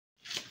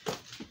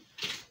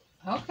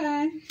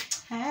Okay.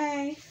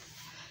 Hey.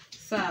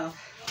 So,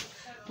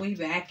 we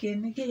back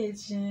in the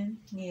kitchen.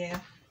 Yeah.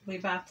 We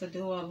about to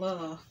do a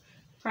little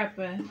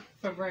prepping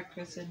for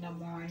breakfast in the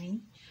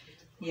morning.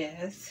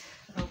 Yes.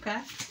 Okay.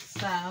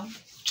 So, I'm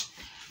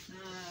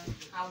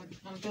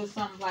do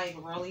something like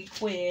really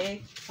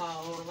quick.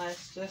 So,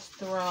 let's just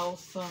throw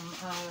some,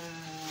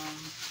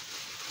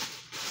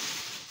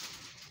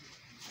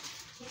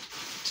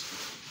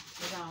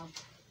 you know,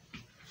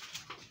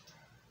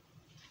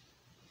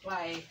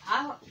 like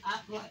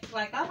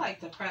I like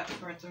to prep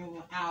for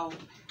throughout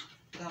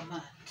the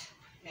month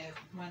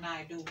when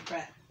I do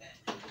prep.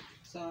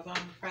 So if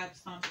I'm prep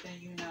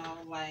something, you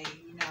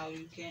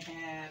can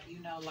have,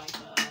 like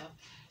a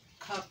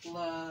couple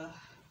of,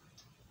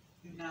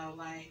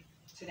 like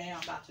today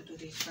I'm about to do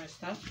these first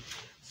stuff.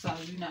 So,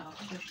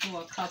 just do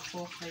a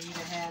couple for you to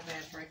have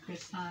at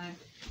breakfast time.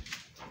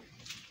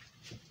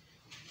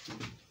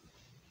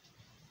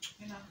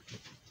 You know.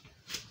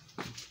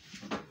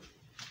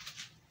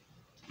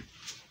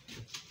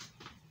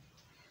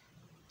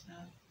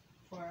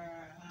 For a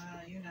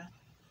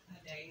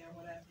day or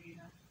whatever,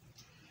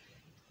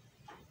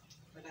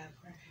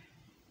 whatever.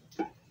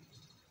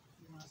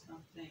 You want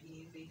something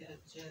easy to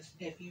just,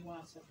 if you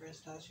want some fresh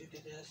toast, you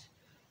could just,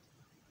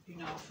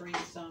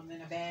 freeze some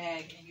in a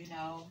bag and,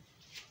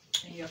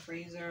 in your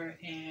freezer,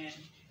 and,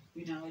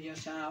 your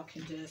child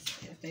can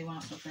just, if they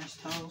want some fresh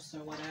toast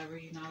or whatever,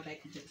 they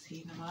can just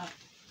heat them up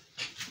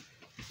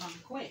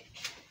quick.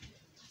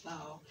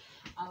 So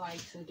I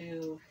like to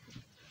do,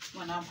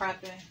 when I'm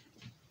prepping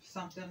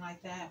something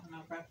like that, when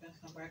I'm prepping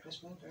some breakfast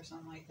food or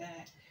something like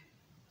that,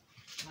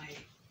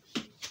 like,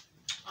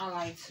 I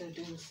like to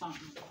do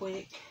something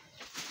quick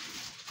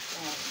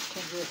that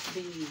can just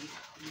be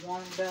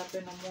warmed up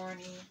in the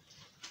morning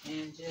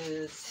and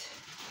just,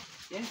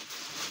 yeah,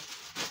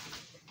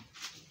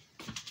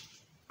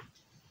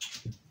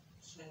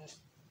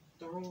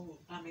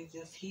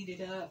 just heat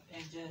it up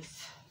and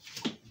just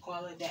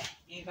call it that.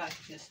 Anybody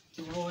can just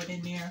throw it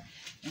in there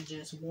and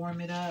just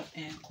warm it up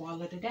and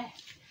call it a day.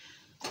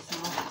 So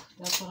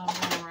that's what I'm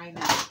doing right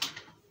now.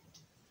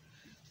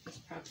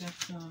 Just prepping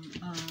some,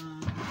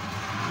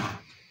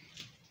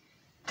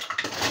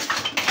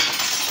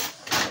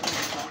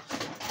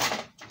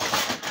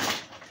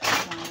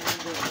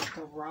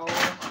 the roll.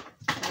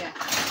 Yeah.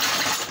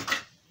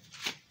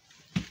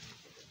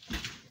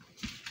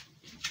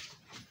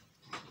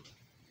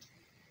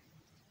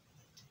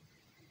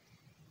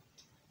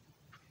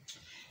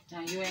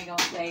 Now you ain't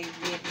gonna say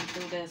get me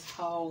through this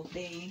whole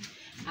thing.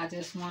 I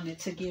just wanted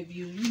to give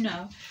you,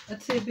 a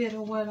tidbit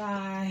of what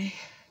I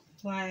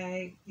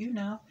like,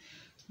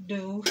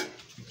 do.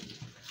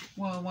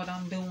 Well, what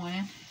I'm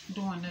doing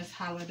during this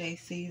holiday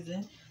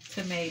season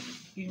to make,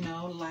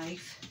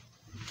 life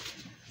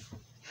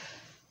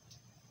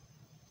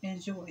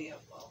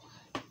enjoyable,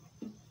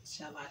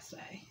 shall I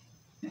say.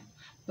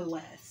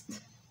 Blessed.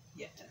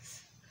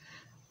 Yes.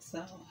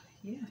 So,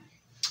 yeah.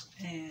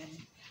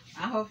 And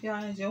I hope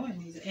y'all enjoying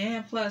these.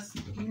 And plus,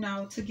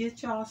 to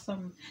get y'all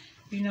some,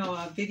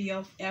 a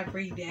video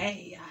every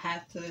day, I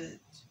have to,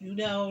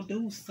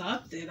 do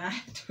something. I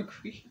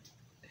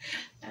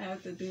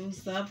have to do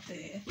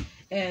something.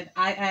 And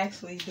I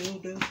actually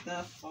do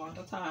stuff all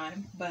the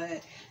time,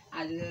 but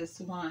I just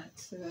want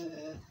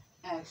to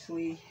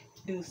actually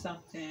do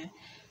something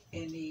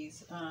in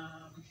these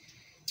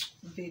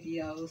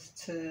videos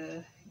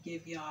to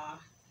give y'all,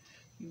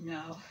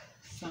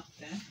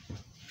 something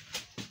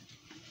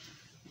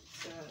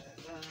to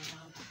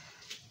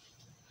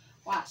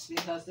watch,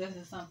 because this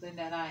is something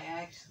that I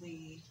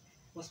actually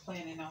was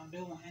planning on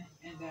doing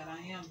and that I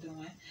am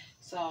doing.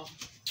 So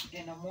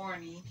in the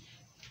morning,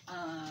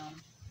 I'm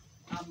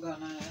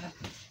gonna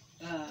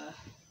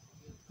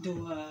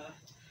do a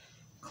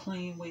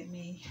clean with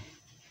me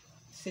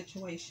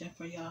situation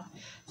for y'all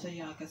so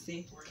y'all can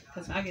see,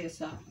 because I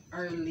get up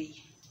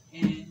early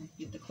and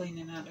get the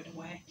cleaning out of the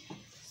way.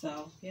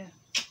 So yeah,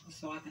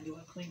 so I can do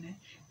a cleaning,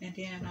 and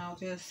then I'll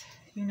just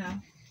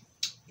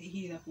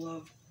heat up a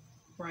little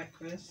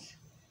breakfast,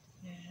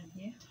 and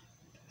yeah,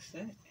 that's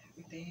it.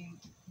 Everything,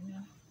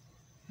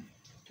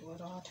 do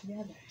it all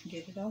together,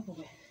 get it over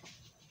with.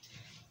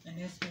 And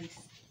this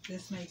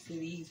makes it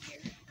easier,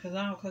 because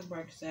I don't cook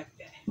breakfast every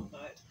day,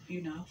 but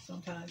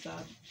sometimes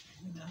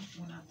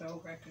when I throw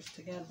breakfast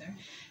together,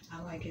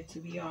 I like it to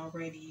be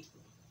already,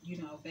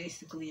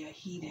 basically a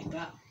heat and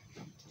go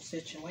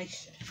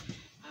situation.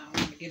 I don't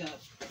want to get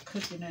up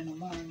cooking in the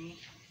morning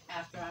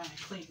after I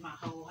clean my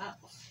whole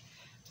house.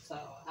 So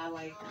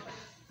I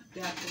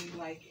definitely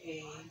like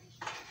a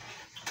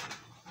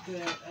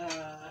good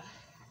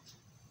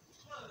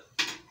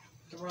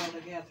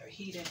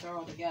heat and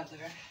throw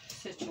together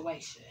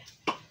situation.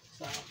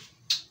 So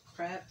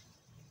prep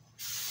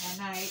at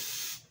night,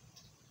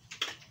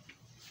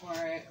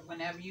 or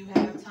whenever you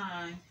have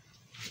time,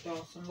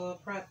 throw some little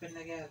prepping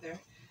together,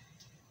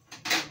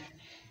 and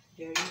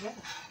there you go.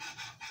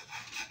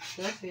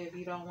 Especially if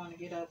you don't want to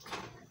get up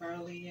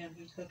early and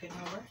be cooking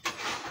no breakfast,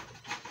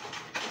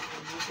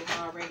 and you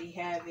can already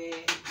have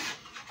it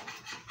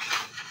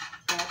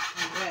prepped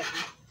and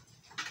ready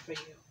for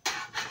you.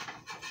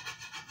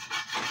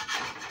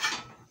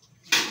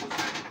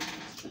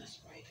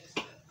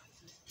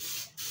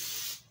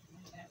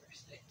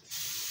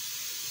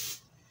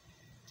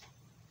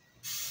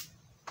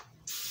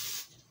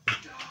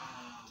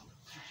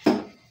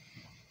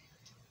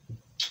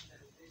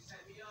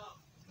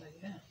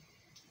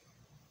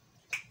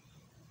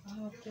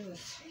 do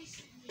is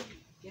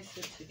get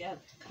it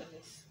together,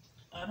 because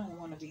I don't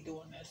want to be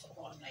doing this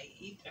all night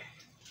either.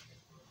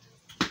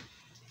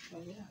 So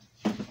yeah.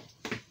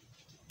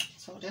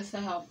 So this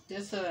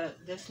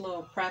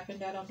little prepping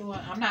that I'm doing.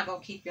 I'm not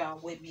gonna keep y'all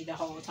with me the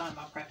whole time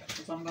I'm prepping,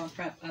 because I'm gonna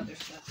prep other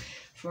stuff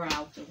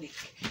throughout the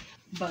week.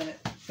 But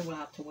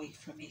throughout the week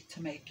for me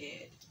to make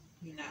it,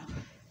 you know,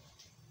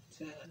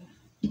 to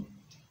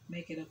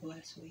make it a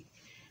blessed week.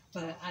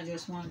 But I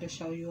just wanted to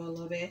show you a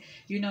little bit.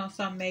 You know,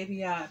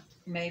 maybe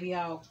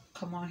I'll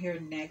come on here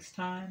next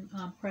time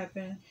I'm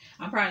prepping.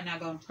 I'm probably not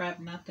gonna prep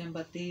nothing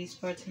but these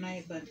for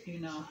tonight, but you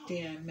know,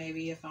 then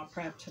maybe if I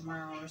prep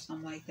tomorrow or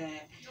something like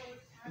that,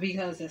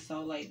 because it's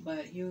so late.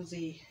 But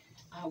usually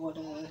I would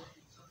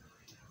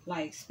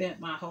like spent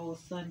my whole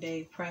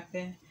Sunday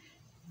prepping,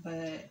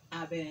 but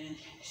I've been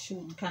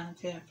shooting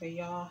content for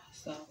y'all,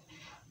 so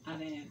I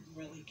didn't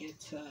really get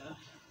to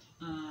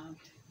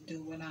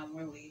do what I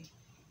really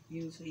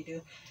usually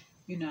do.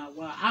 You know,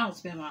 well, I don't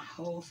spend my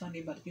whole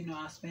Sunday, but you know,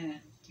 I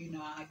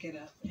get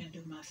up and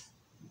do my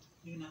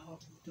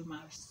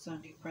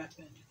Sunday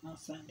prepping on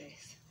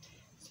Sundays.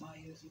 So I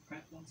usually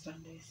prep on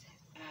Sundays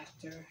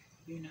after,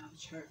 you know,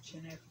 church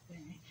and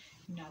everything,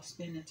 you know,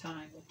 spending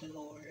time with the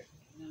Lord,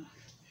 you know.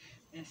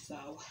 And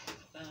so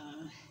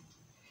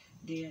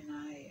then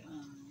I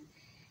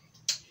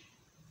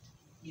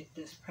get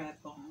this prep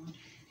on,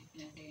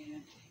 and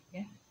then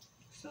yeah,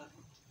 so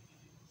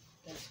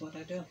that's what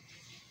I do.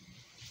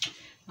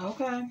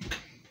 Okay,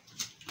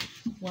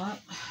 well,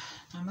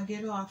 I'm gonna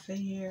get off of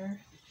here,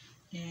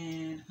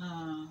 and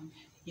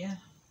yeah.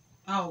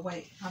 Oh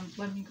wait,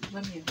 let me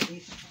at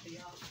least show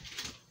y'all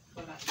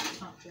what I do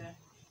something.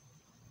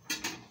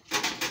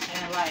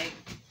 And like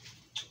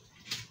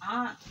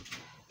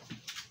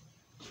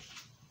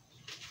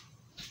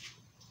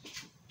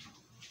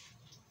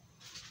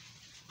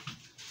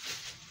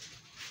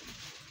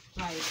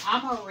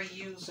I'm a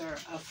reuser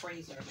of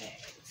freezer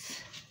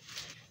bags.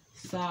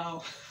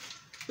 So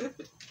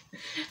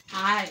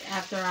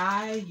after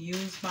I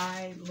use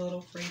my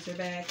little freezer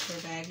bags or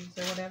baggies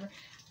or whatever,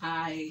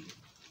 I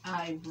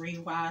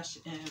rewash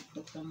and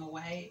put them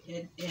away.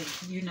 And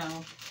you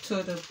know,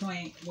 to the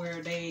point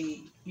where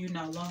they, you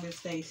know, long as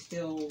they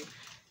still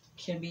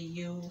can be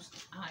used,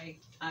 I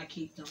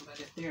keep them. But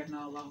if they're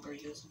no longer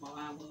usable,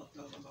 I will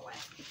throw them away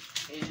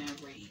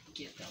and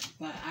re-get them.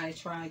 But I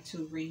try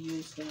to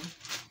reuse them.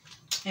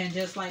 And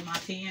just like my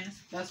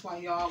pens, that's why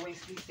you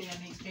always be seeing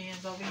these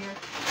pens over here.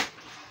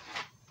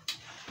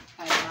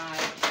 Like my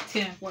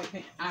 10-foot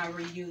pen, I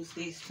reuse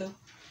these too.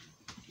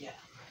 Yeah.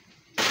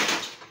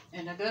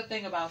 And the good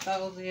thing about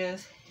those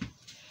is,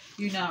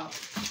 you know,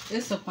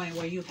 it's a point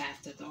where you have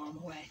to throw them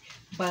away.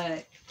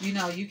 But, you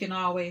know, you can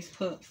always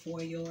put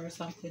foil or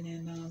something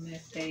in them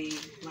if they,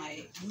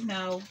 like, you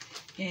know,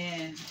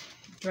 and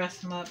dress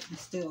them up and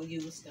still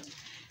use them.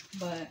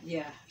 But,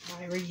 yeah,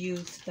 I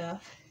reuse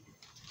stuff.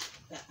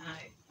 That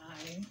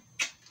I'm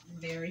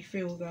very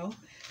frugal,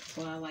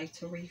 so I like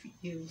to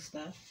reuse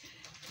stuff.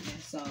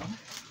 And so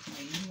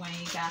when you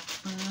ain't got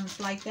funds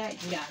like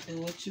that, you gotta do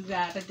what you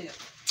gotta do.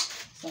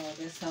 So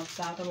this helps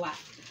out a lot.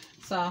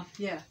 So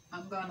yeah,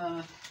 I'm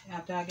gonna,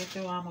 after I get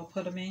through, I'm gonna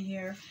put them in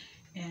here,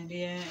 and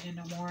then in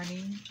the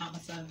morning I'm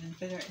gonna set them in the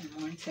refrigerator. In the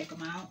morning, take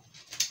them out,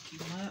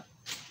 keep them up.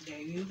 There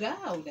you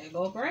go. There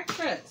go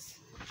breakfast.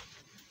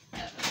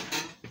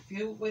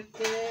 Filled with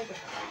it.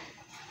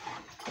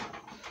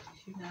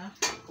 You know,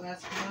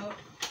 glass of milk,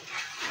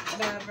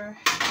 whatever,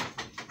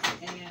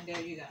 and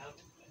there you go.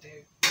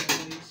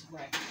 There's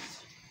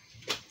breakfast.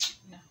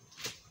 You know,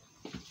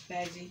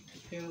 veggie,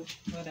 fruit,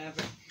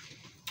 whatever.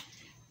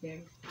 There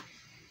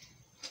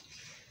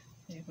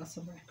goes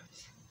some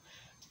breakfast.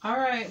 All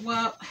right,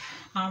 well,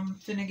 I'm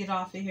finna get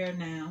off of here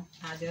now.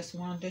 I just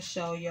wanted to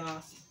show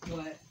y'all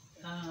what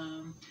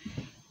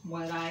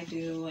I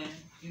do, and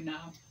you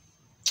know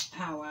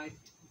how I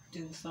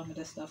do some of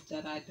the stuff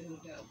that I do.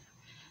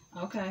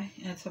 Okay,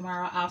 and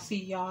tomorrow I'll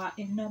see y'all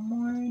in the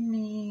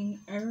morning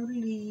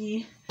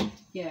early.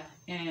 Yeah,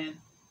 and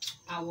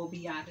I will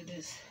be out of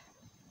this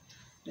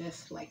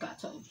like I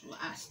told you,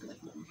 I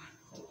slipped them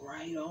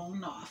right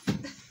on off.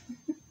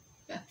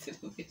 That's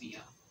the video.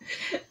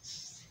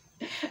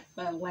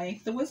 But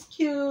length was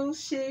cute.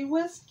 She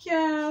was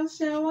cute.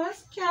 She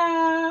was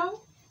cute.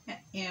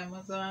 At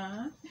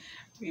Amazon.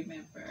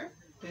 Remember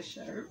the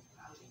shirt.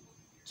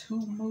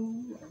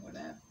 Tumu or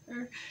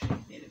whatever.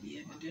 It'll be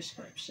in the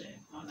description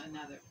on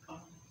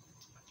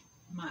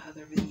my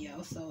other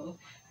video. So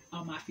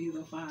on my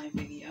Feel Fine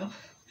video.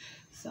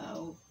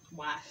 So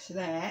watch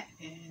that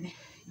and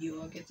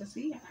you'll get to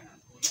see her.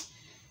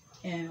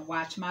 And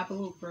watch my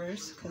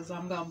bloopers, because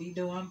I'm going to be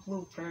doing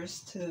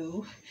bloopers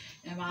too.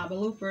 And my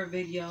blooper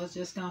video is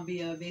just going to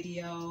be a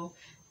video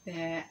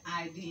that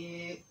I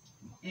did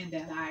and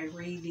that I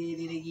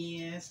redid it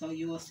again. So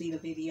you will see the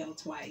video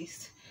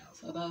twice.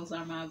 So those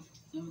are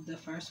the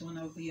first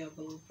one will be a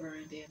blooper,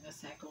 and then the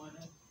second one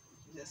will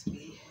just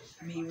be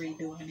me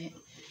redoing it.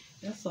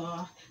 That's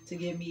all, to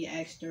give me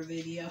extra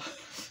video.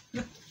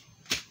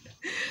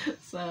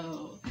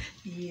 So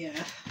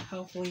yeah,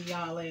 hopefully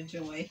y'all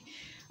enjoy.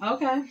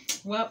 Okay.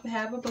 Well,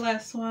 have a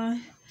blessed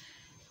one.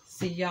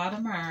 See y'all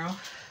tomorrow.